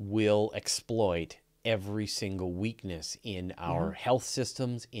will exploit every single weakness in our Yeah. health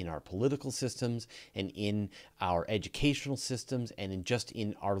systems, in our political systems, and in our educational systems, and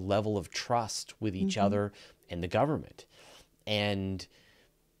in our level of trust with each Hmm. other and the government. And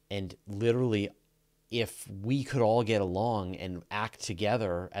literally, if we could all get along and act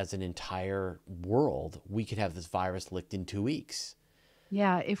together as an entire world, we could have this virus licked in 2 weeks.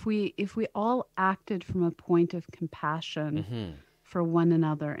 Yeah, if we all acted from a point of compassion Hmm. for one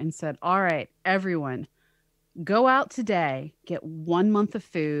another and said, "All right, everyone, go out today, get 1 month of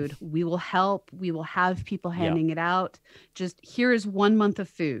food. We will help. We will have people Yeah, handing it out. Just here is 1 month of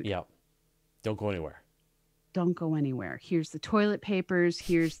food. yeah. Don't go anywhere. Don't go anywhere. Here's the toilet papers.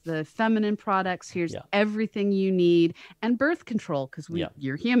 Here's the feminine products. Here's Yeah, everything you need, and birth control because yeah,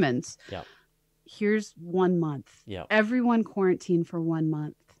 you're humans. yeah, Here's 1 month. yeah, Everyone quarantine for 1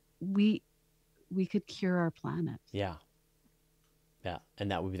 month. We we could cure our planet, yeah, yeah. And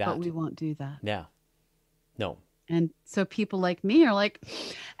that would be but that. we won't do that. Yeah. No. And so people like me are like,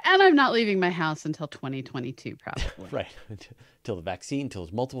 and I'm not leaving my house until 2022, probably. Right. Till the vaccine, till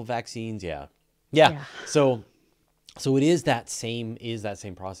there's multiple vaccines. Yeah. Yeah. Yeah. So it is that same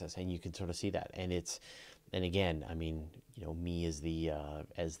process, and you can sort of see that. And again, I mean, me as the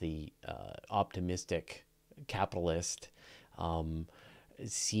optimistic capitalist, um,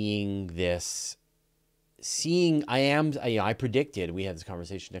 seeing this, I predicted, we had this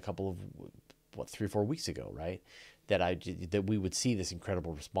conversation a couple of, 3 or 4 weeks ago, right? That we would see this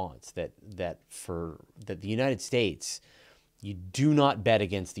incredible response, that the United States, you do not bet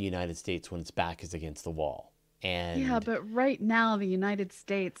against the United States when its back is against the wall. Yeah, And but right now the United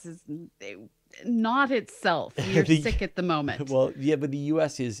States is not itself. We are the sick at the moment. well, yeah, but the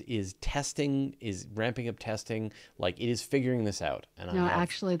U.S. is ramping up testing, like it is figuring this out. And I No, have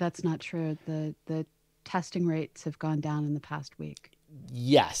actually, that's not true. The testing rates have gone down in the past week.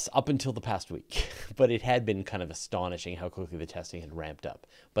 Yes, up until the past week, but it had been kind of astonishing how quickly the testing had ramped up.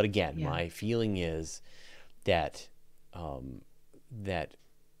 But again, Yeah. my feeling is that um, that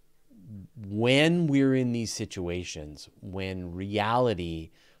when we're in these situations, when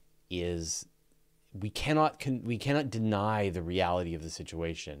reality is, we cannot deny the reality of the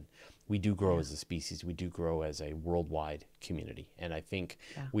situation. We do grow Yeah. as a species. We do grow as a worldwide community, and I think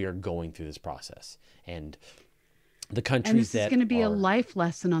Yeah. we are going through this process. And the And countries this is that going to be a are, life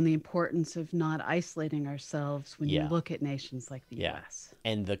lesson on the importance of not isolating ourselves when you yeah, look at nations like the yeah, US.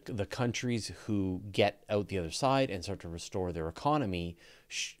 and the countries who get out the other side and start to restore their economy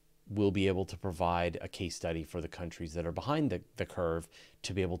will be able to provide a case study for the countries that are behind the curve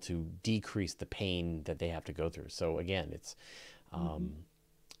to be able to decrease the pain that they have to go through. So again, Hmm. um,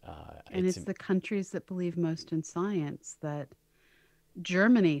 And it's it's the countries that believe most in science that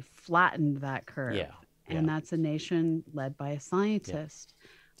Germany flattened that curve. yeah, yeah, And that's a nation led by a yeah, scientist.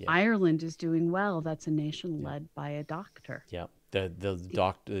 yeah, Ireland is doing well. That's a nation yeah, led by a doctor. yeah. The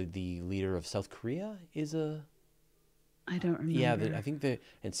leader of South Korea is a, I don't yeah. remember. I think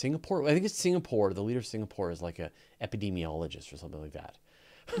in Singapore, I think it's Singapore. The leader of Singapore is like a epidemiologist or something like that.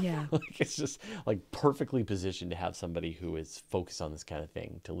 Yeah. Like it's just like perfectly positioned to have somebody who is focused on this kind of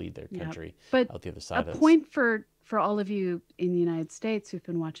thing to lead their Yeah. country But out the other a side of this. point for all of you in the United States who've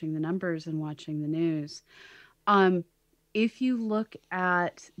been watching the numbers and watching the news, um, if you look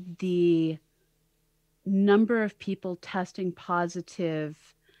at the number of people testing positive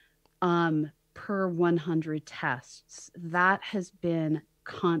per 100 tests, that has been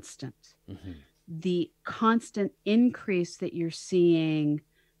constant. Hmm. The constant increase that you're seeing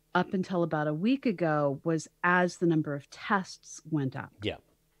up until about a week ago was as the number of tests went up. Yeah.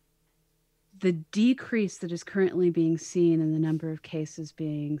 The decrease that is currently being seen in the number of cases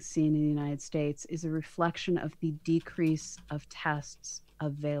being seen in the United States is a reflection of the decrease of tests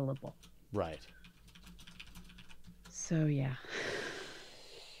available. Right. So, yeah.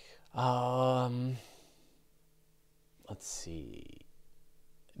 Um, let's see.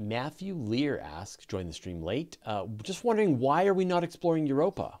 Matthew Lear asks, joined the stream late. Just wondering, why are we not exploring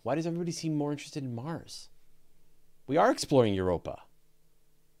Europa? Why does everybody seem more interested in Mars? We are exploring Europa.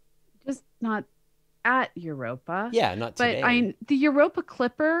 Just not at Europa. Yeah, not But today. the Europa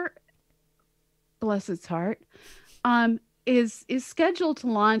Clipper, bless its heart, is scheduled to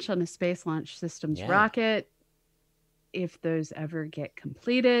launch on a Space Launch Systems Yeah. rocket if those ever get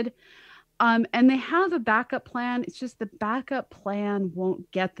completed. And they have a backup plan. It's just the backup plan won't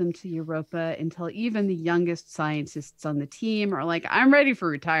get them to Europa until even the youngest scientists on the team are like, I'm ready for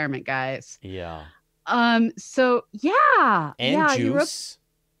retirement, guys. Yeah. So And Europe. Juice.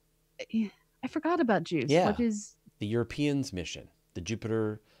 I forgot about Juice. Yeah. What is The Europeans mission. The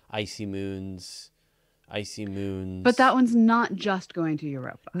Jupiter, icy moons, icy moons. But that one's not just going to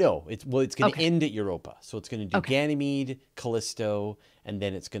Europa. No, it's going to Okay. end at Europa. So it's going to do Okay. Ganymede, Callisto, and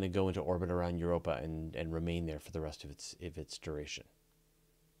then it's going to go into orbit around Europa and remain there for the rest of its duration.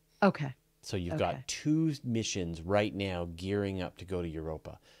 Okay. So you've Okay. got 2 missions right now gearing up to go to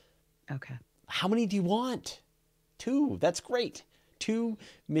Europa. Okay. How many do you want? 2. That's great. 2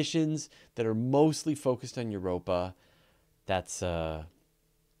 missions that are mostly focused on Europa. That's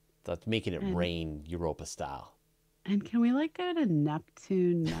making it And rain Europa style. and can we like go to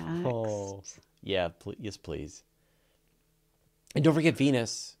Neptune next? Oh, yeah, yes, please. And don't forget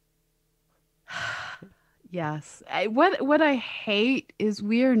Venus. Yes. What I hate is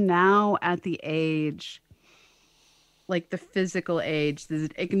we are now at the age, like the physical age, this is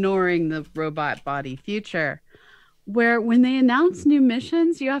ignoring the robot body future, where when they announce new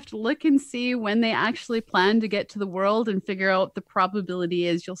missions, you have to look and see when they actually plan to get to the world and figure out what the probability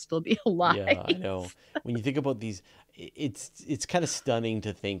is you'll still be alive. Yeah, I know. When you think about these, it's kind of stunning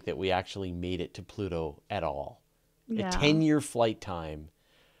to think that we actually made it to Pluto at all. A Yeah. 10-year flight time.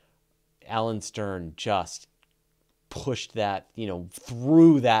 Alan Stern just pushed that,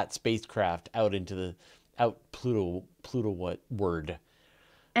 through that spacecraft out into Pluto what word.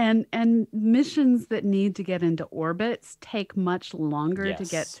 And missions that need to get into orbits take much longer to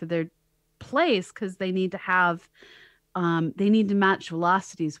get Yes. to their place because they need to have they need to match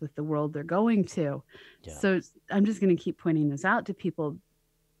velocities with the world they're going to. Yeah. So I'm just going to keep pointing this out to people.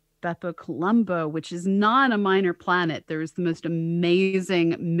 Bepo Colombo, which is not a minor planet. There was the most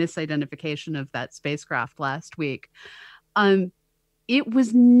amazing misidentification of that spacecraft last week. It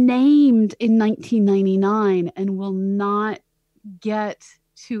was named in 1999 and will not get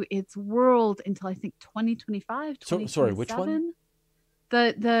to its world until I think 2025, So sorry, which one?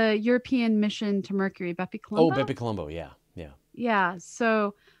 2027. The European mission to Mercury, Bepi Oh, Colombo. Bepi Colombo. Yeah, yeah. Yeah.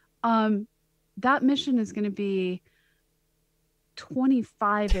 So that mission is going to be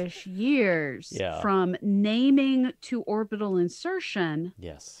 25-ish years Yeah. from naming to orbital insertion.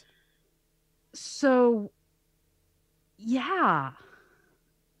 Yes. So yeah.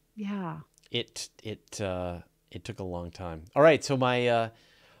 It took a long time. All right, so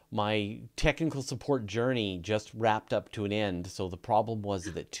my technical support journey just wrapped up to an end. So the problem was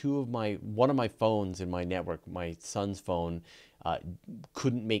that one of my phones in my network, my son's phone,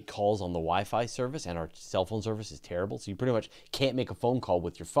 couldn't make calls on the Wi-Fi service, and our cell phone service is terrible. So you pretty much can't make a phone call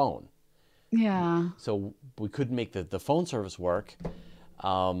with your phone. Yeah. So we couldn't make the phone service work.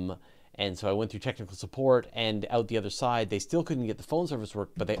 And so I went through technical support, and out the other side, they still couldn't get the phone service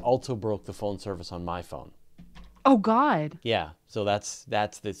work, but they also broke the phone service on my phone. Oh God. Yeah, so that's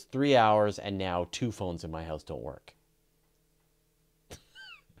this 3 hours, and now 2 phones in my house don't work.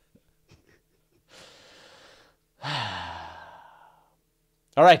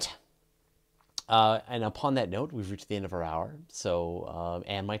 All right. And upon that note, we've reached the end of our hour. So,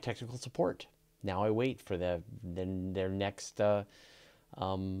 and my technical support. Now I wait for their next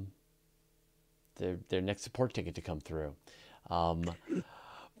their next support ticket to come through.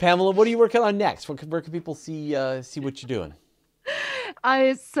 Pamela, what are you working on next? Where can people see what you're doing?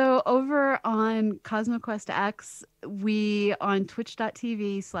 So over on CosmoQuest X, we on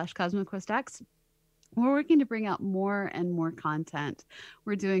twitch.tv/CosmoQuest X, we're working to bring out more and more content.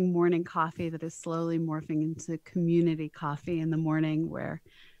 We're doing morning coffee that is slowly morphing into community coffee in the morning, where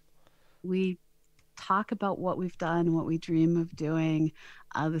we talk about what we've done, what we dream of doing.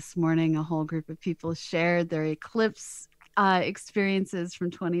 This morning, a whole group of people shared their eclipse experiences from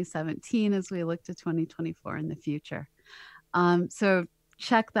 2017 as we look to 2024 in the future. So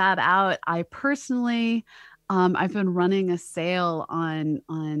check that out. I personally, I've been running a sale on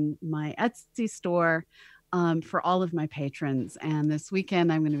my Etsy store for all of my patrons, and this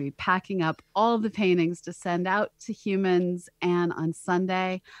weekend I'm going to be packing up all of the paintings to send out to humans. And on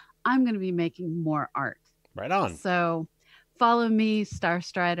Sunday, I'm going to be making more art. Right on. So follow me, Star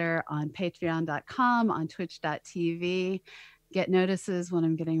Strider, on patreon.com, on twitch.tv. Get notices when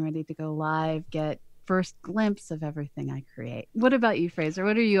I'm getting ready to go live. Get first glimpse of everything I create. What about you, Fraser?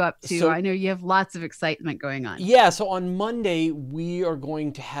 What are you up to? So I know you have lots of excitement going on. yeah, so on Monday we are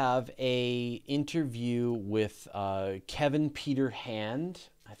going to have a interview with Kevin Peter Hand.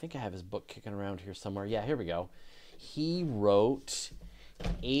 I think I have his book kicking around here somewhere. Yeah, here we go. He wrote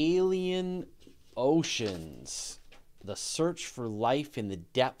Alien Oceans: The Search for Life in the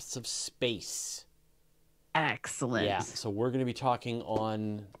Depths of Space. Excellent. Yeah, so we're going to be talking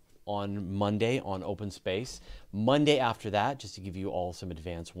on Monday on Open Space. Monday after that, just to give you all some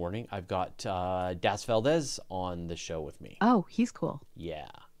advance warning, I've got Das Valdez on the show with me. Oh, he's cool. Yeah,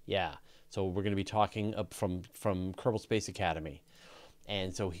 yeah. So we're going to be talking from Kerbal Space Academy.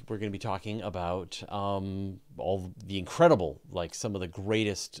 And so we're going to be talking about all the incredible, like some of the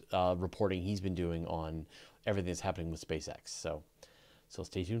greatest reporting he's been doing on everything that's happening with SpaceX. So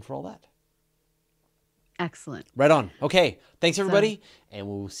stay tuned for all that. Excellent. Right on. Okay. Thanks, everybody. And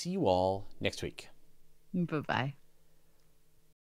we'll see you all next week. Bye-bye.